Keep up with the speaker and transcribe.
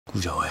顾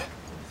小薇，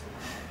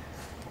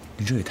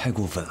你这也太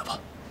过分了吧！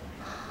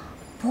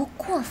不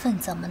过分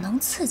怎么能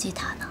刺激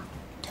他呢？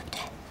对不对？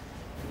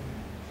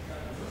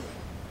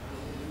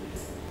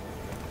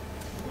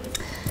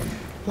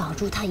老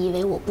朱他以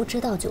为我不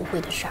知道酒会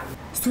的事儿，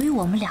所以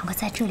我们两个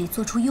在这里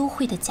做出幽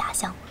会的假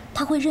象，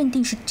他会认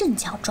定是正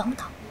巧撞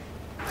到。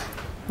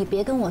你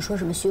别跟我说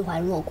什么虚怀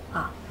若谷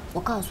啊！我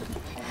告诉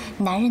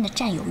你，男人的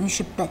占有欲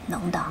是本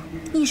能的，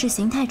意识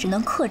形态只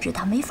能克制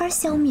它，没法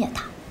消灭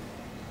它。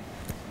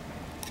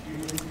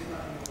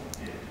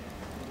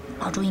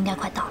老朱应该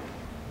快到了。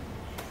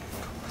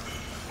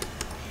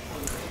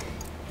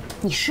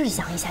你试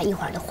想一下一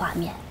会儿的画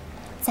面，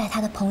在他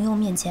的朋友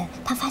面前，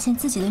他发现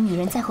自己的女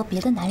人在和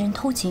别的男人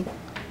偷情，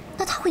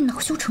那他会恼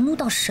羞成怒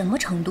到什么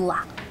程度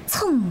啊？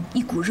蹭，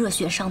一股热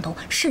血上头，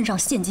肾上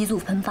腺激素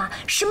喷发，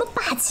什么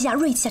霸气啊、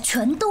锐气啊，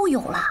全都有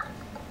了。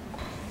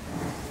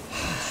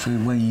所以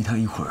万一他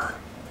一会儿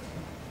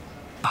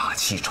霸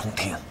气冲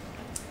天，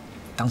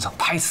当场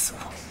拍死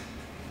我，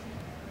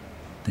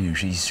那也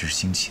是一时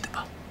兴起的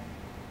吧？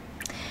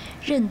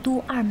任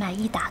督二脉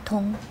一打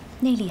通，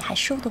那里还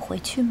收得回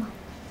去吗？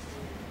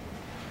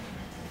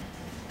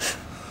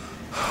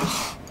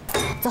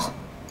走，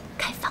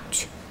开房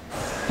去。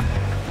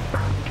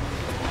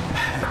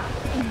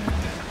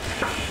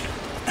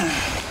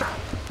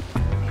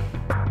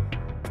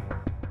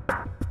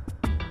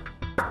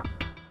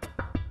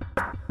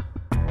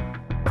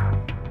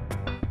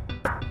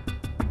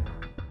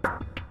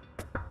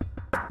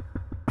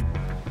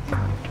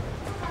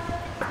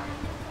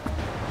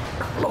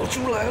老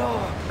朱来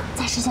了，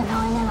在视线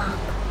范围内吗？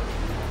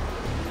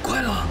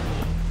快了！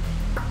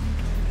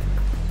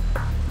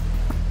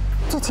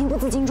做情不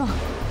自禁状，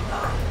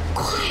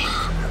快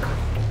啊！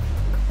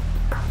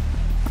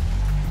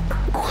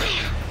快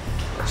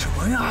啊！什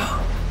么呀？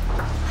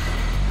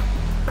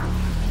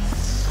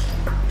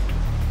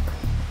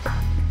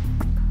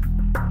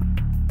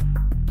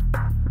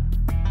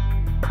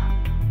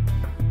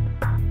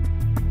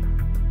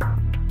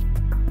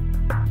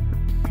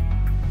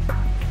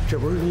这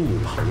不是你女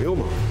朋友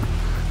吗？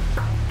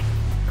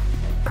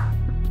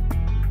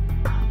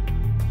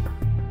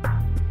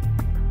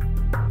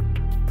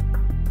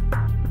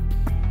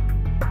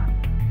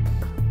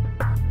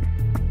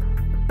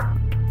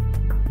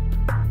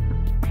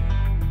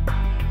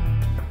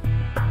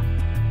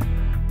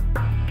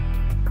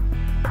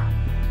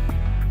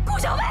顾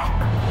小薇，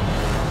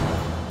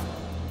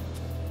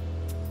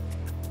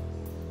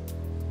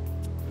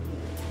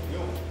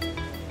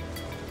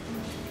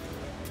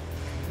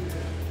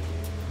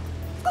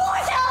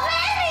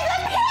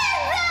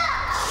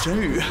沈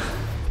宇，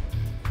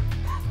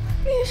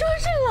你说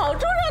是老朱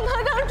让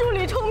他当助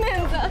理充面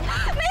子，没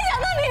想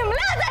到你们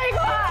俩在一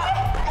块儿。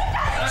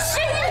沈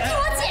宇，听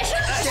我解释。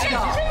先生，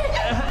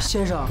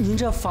先生，您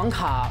这房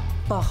卡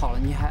办好了，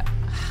您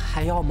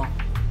还要吗？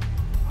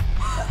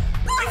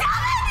顾小薇，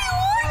你无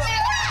语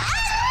了！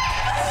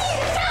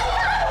你上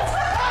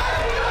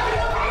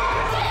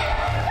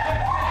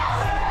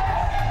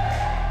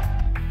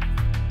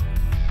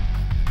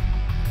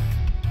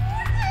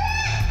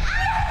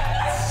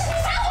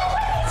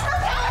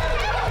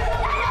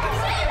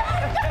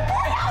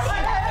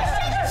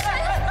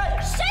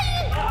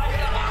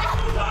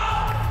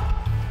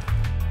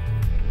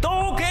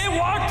都给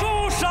我住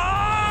手！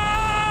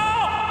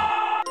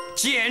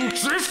简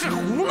直是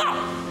胡闹！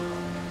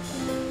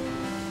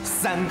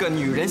三个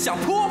女人像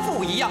泼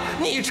妇一样，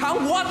你长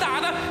我打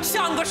的，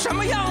像个什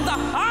么样子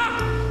啊？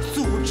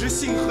素质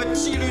性和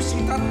纪律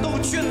性它都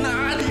去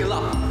哪里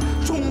了？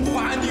中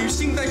华女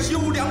性的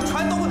优良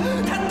传统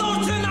它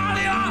都去哪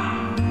里了？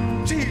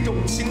这种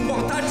情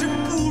况它是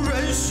不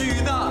允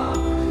许的，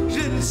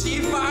任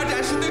其发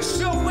展是对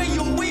社会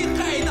有危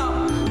害的，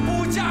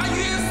不加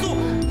约束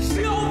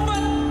是要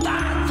犯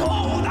大错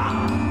误的。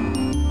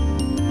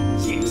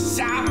眼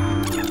瞎。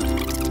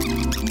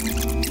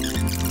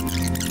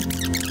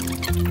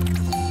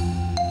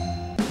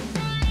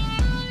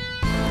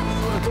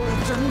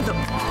真的吗？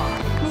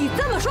你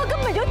这么说根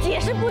本就解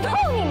释不通，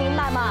你明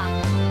白吗？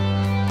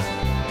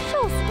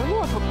瘦死的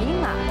骆驼比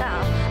马大，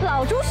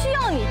老朱需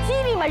要你激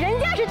励吗？人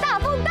家是大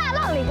风大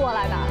浪里过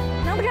来的，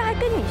难不成还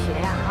跟你学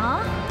呀？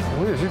啊？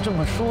我也是这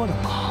么说的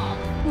嘛。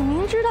你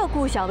明知道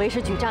顾小薇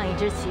是举仗义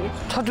之旗，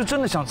他就真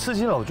的想刺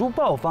激老朱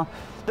爆发，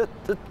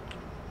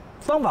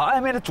方法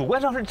暧昧的主观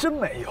上是真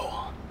没有。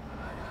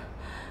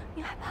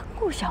你还怕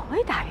顾小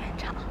薇打圆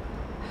场？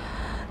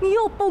你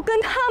又不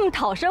跟他们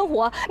讨生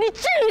活，你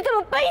至于这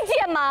么卑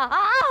贱吗？啊！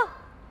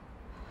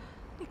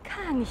你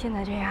看你现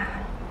在这样，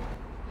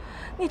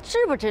你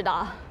知不知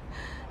道，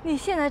你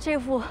现在这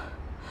副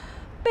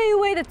卑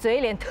微的嘴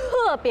脸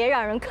特别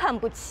让人看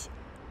不起？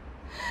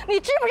你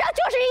知不知道，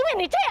就是因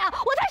为你这样，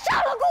我才上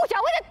了顾小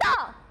薇的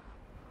当。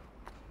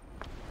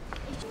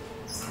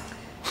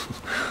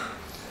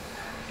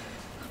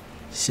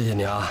谢谢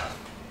你啊，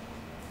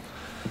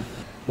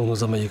弄出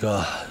这么一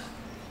个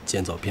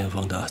剑走偏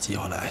锋的计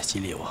划来激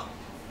励我。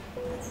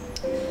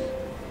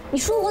你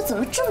说我怎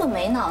么这么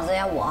没脑子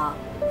呀？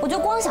我就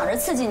光想着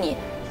刺激你，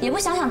也不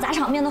想想砸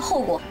场面的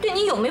后果，对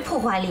你有没破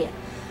坏力？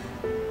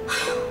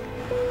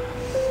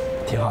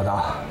挺好的，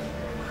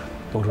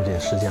多出点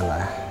时间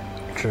来，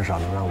至少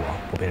能让我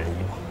不被人遗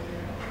忘。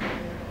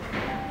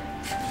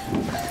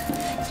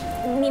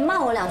你骂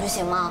我2句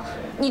行吗？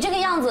你这个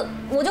样子，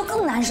我就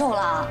更难受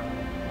了。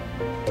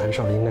难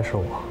受的应该是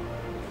我，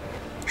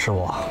是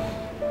我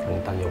让你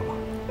担忧了。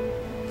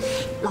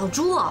老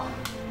朱，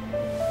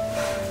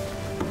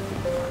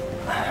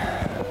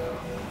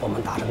我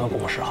们达成个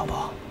共识好不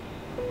好？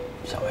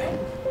小薇，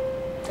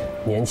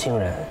年轻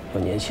人有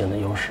年轻人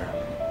的优势，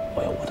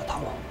我有我的套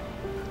路。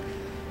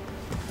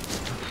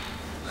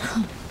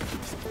哼，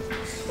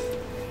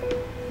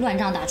乱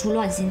仗打出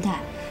乱心态。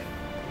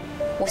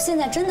我现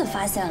在真的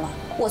发现了，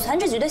我传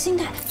这局的心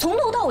态从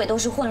头到尾都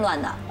是混乱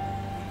的。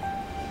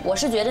我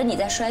是觉得你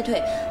在衰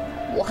退，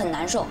我很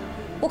难受。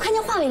我看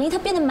见华伟林他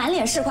变得满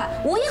脸是块，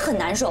我也很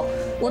难受。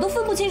我都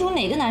分不清楚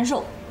哪个难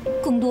受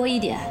更多一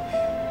点。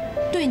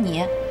对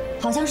你，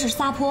好像是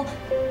撒泼；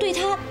对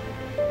他，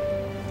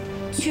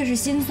却是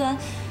心酸。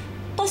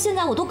到现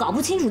在我都搞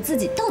不清楚自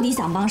己到底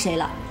想帮谁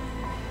了。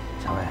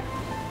小薇，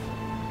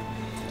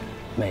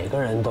每个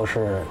人都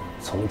是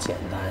从简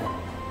单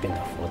变得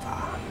复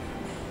杂，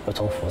又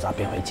从复杂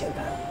变回简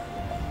单。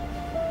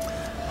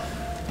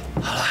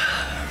好了，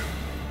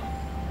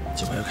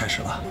计划又开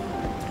始了，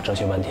这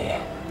些问题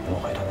我们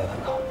回头再探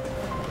讨，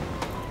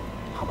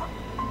好吗？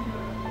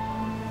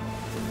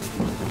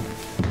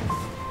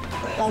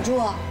老朱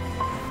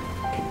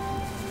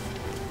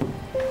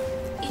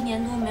，1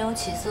年多没有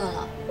起色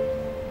了，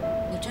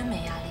你真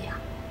没压力啊？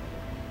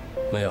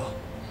没有，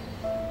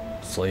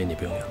所以你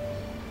不用有。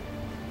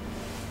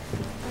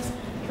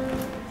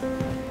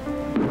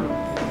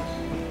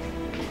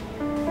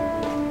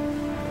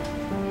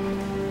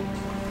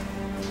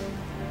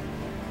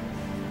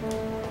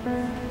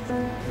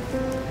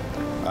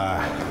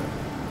哎，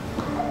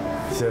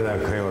现在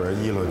可有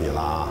人议论你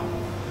了啊，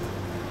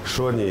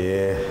说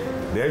你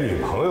连女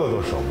朋友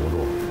都守不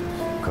住，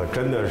可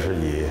真的是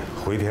以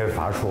回天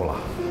乏术了。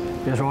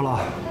别说了，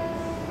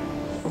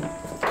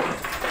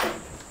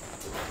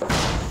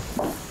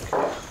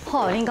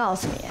我一定告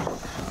诉你，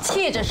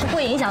气质是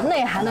会影响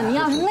内涵的。你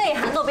要是内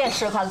涵都变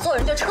市侩了，做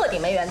人就彻底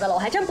没原则了。我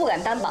还真不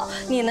敢担保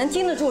你能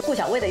经得住顾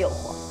小薇的诱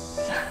惑。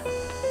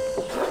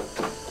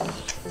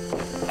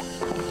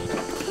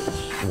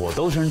我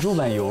都成猪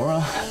板油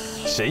了，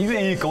谁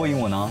愿意勾引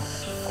我呢？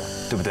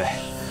对不对？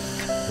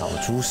老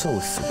猪瘦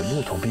死的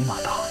骆驼比马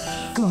大，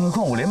更何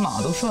况我连马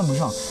都算不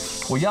上，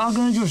我压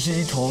根就是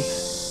一头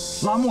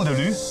拉磨的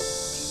驴，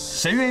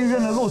谁愿意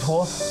认了骆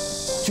驼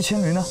去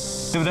牵驴呢？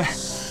对不对？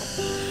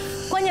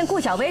关键顾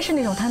小薇是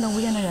那种贪得无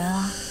厌的人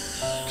啊，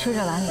吃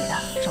着碗里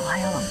的，手还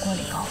要往锅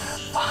里勾。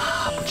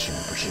啊，不至于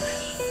不至于，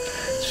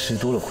吃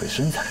多了毁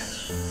身材，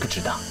不值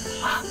当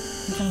啊！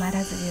你这么埋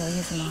汰自己有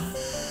意思吗？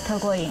特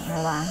过瘾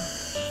是吧？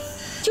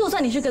就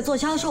算你是个做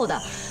销售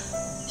的，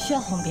需要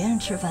哄别人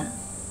吃饭，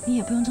你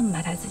也不用这么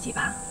埋汰自己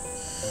吧？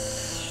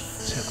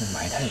这个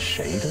埋汰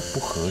谁都不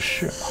合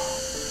适嘛。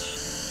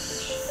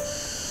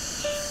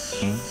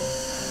嗯，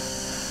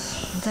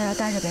你在这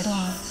待着别动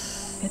啊，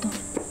别动。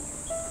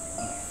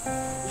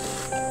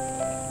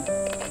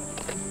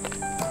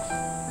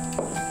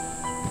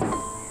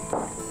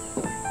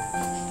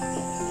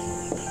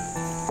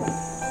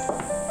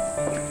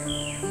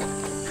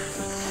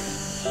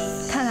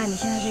看看你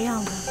现在这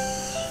样子。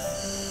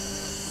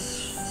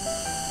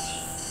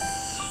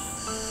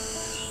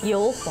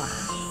油滑、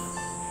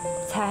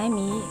财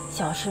迷、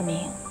小市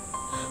民，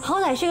好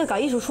歹是个搞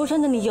艺术出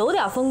身的，你有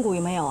点风骨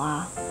有没有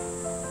啊？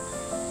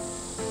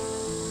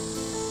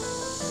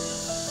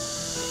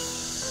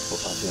我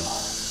发现了，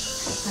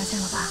发现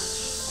了吧？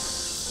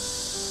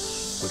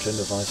我真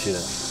的发现了，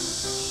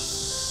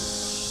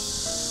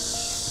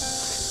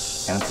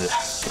娘子，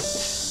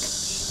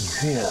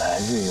你越来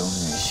越有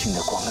女性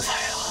的光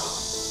彩了。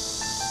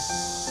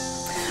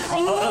哎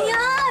呀，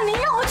你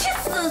让我去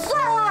死算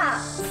了！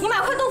你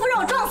买块豆腐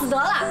让我撞死得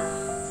了。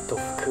豆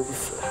腐磕不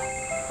死。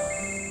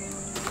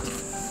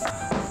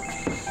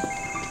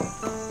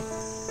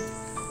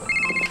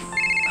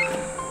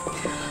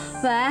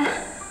喂，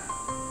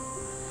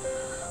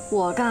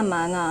我干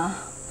嘛呢？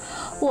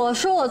我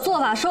说我做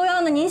法收妖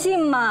呢，您信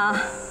吗？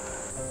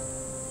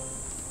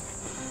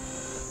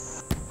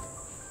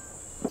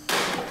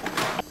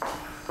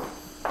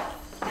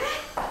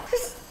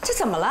这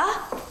怎么了？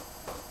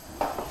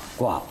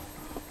挂了。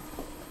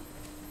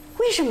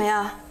为什么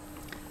呀？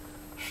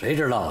谁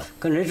知道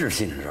跟谁置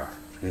气的事儿，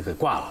给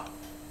挂了。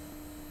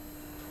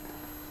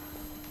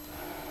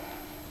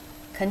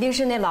肯定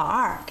是那老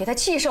二给他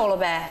气受了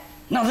呗。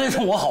那谁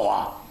冲我好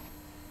啊？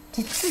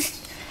这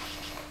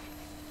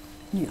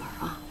女儿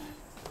啊！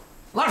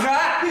老沈，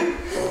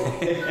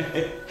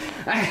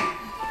哎，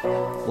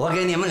我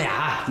给你们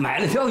俩买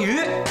了条鱼。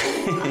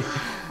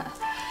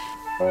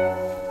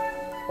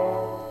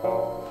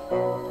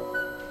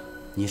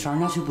你上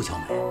人家去不巧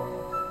没？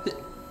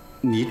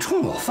你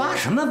冲我发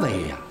什么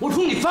威呀？我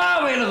冲你发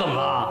威了，怎么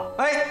了？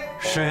哎，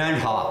石元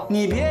朝，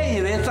你别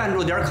以为赞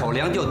助点口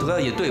粮就可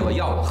以对我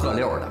吆五喝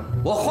六的。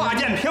我华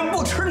建平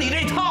不吃你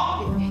这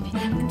套。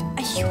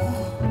哎呦！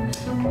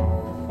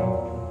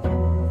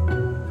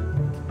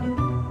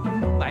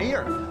意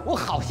儿，我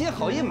好心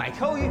好意买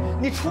条鱼，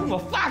你冲我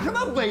发什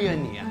么威呀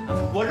你？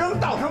我扔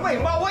道上喂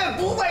猫，我也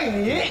不喂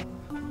你。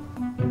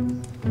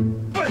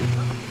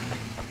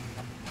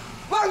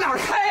往哪儿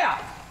开呀？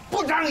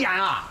不长眼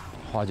啊！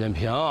华建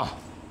平，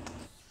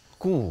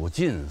顾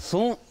劲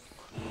松，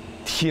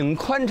挺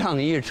宽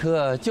敞一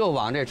车，就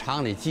往这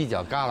厂里犄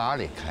角旮旯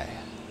里开呀，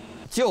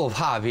就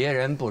怕别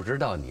人不知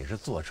道你是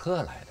坐车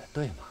来的，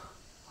对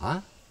吗？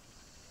啊？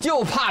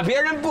就怕别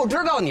人不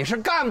知道你是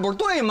干部，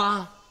对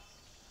吗？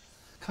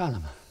看了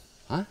吗？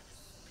啊，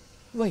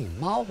喂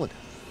猫的，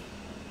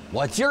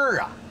我今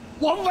儿啊，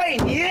我喂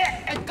你！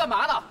哎，干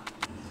嘛呢？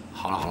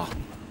好了好了。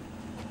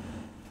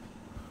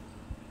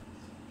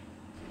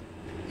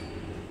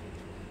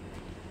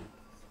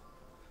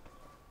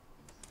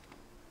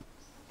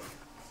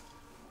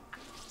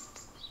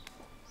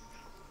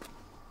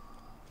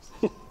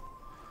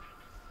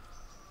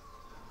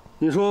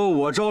你说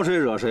我招谁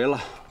惹谁了？